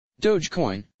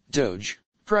Dogecoin, Doge,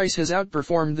 price has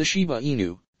outperformed the Shiba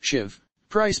Inu, SHIB,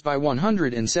 price by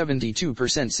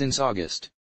 172% since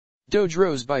August. Doge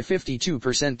rose by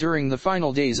 52% during the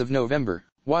final days of November,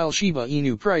 while Shiba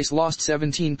Inu price lost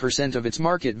 17% of its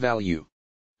market value.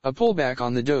 A pullback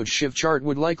on the Doge SHIB chart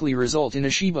would likely result in a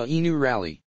Shiba Inu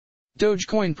rally.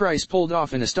 Dogecoin price pulled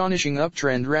off an astonishing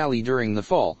uptrend rally during the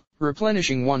fall,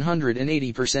 replenishing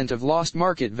 180% of lost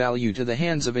market value to the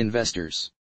hands of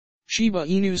investors. Shiba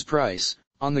Inu's price,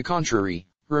 on the contrary,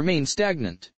 remained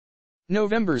stagnant.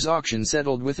 November's auction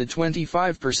settled with a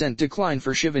 25% decline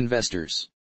for SHIB investors.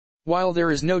 While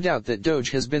there is no doubt that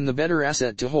Doge has been the better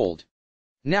asset to hold.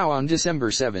 Now on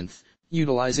December 7th,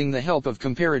 utilizing the help of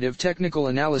comparative technical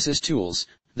analysis tools,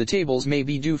 the tables may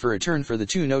be due for a turn for the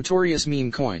two notorious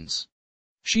meme coins.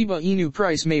 Shiba Inu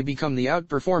price may become the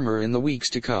outperformer in the weeks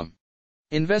to come.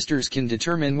 Investors can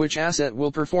determine which asset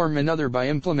will perform another by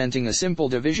implementing a simple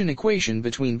division equation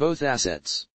between both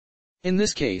assets. In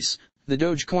this case, the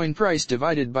Dogecoin price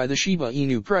divided by the Shiba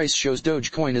Inu price shows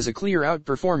Dogecoin as a clear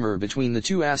outperformer between the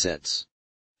two assets.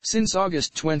 Since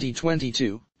August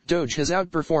 2022, Doge has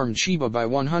outperformed Shiba by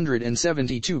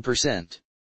 172%.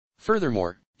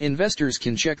 Furthermore, investors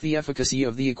can check the efficacy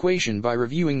of the equation by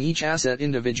reviewing each asset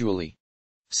individually.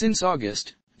 Since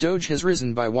August, Doge has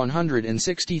risen by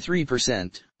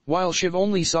 163%, while SHIB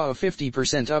only saw a 50%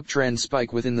 uptrend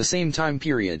spike within the same time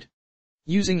period.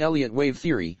 Using Elliott wave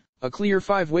theory, a clear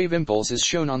 5-wave impulse is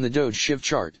shown on the Doge SHIB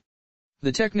chart.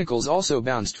 The technicals also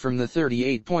bounced from the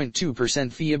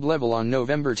 38.2% FIB level on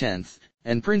November 10,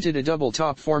 and printed a double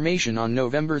top formation on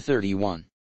November 31.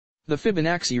 The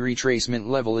Fibonacci retracement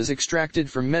level is extracted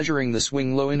from measuring the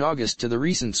swing low in August to the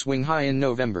recent swing high in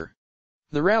November.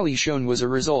 The rally shown was a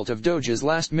result of Doge's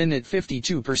last-minute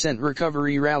 52%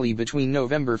 recovery rally between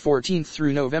November 14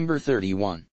 through November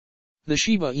 31. The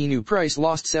Shiba Inu price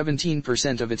lost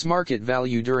 17% of its market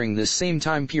value during this same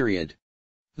time period.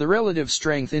 The relative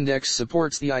strength index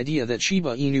supports the idea that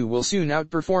Shiba Inu will soon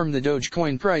outperform the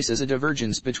Dogecoin price as a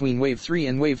divergence between Wave 3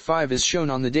 and Wave 5 is shown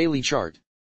on the daily chart.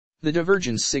 The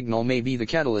divergence signal may be the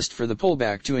catalyst for the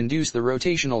pullback to induce the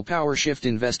rotational power shift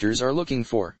investors are looking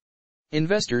for.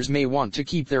 Investors may want to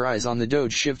keep their eyes on the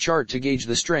Doge SHIB chart to gauge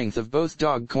the strength of both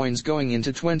Dogecoins going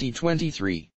into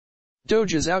 2023.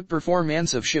 Doge's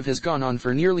outperformance of SHIB has gone on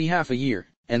for nearly half a year,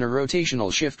 and a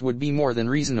rotational shift would be more than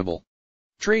reasonable.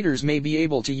 Traders may be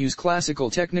able to use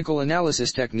classical technical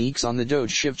analysis techniques on the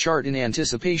Doge SHIB chart in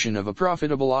anticipation of a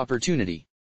profitable opportunity.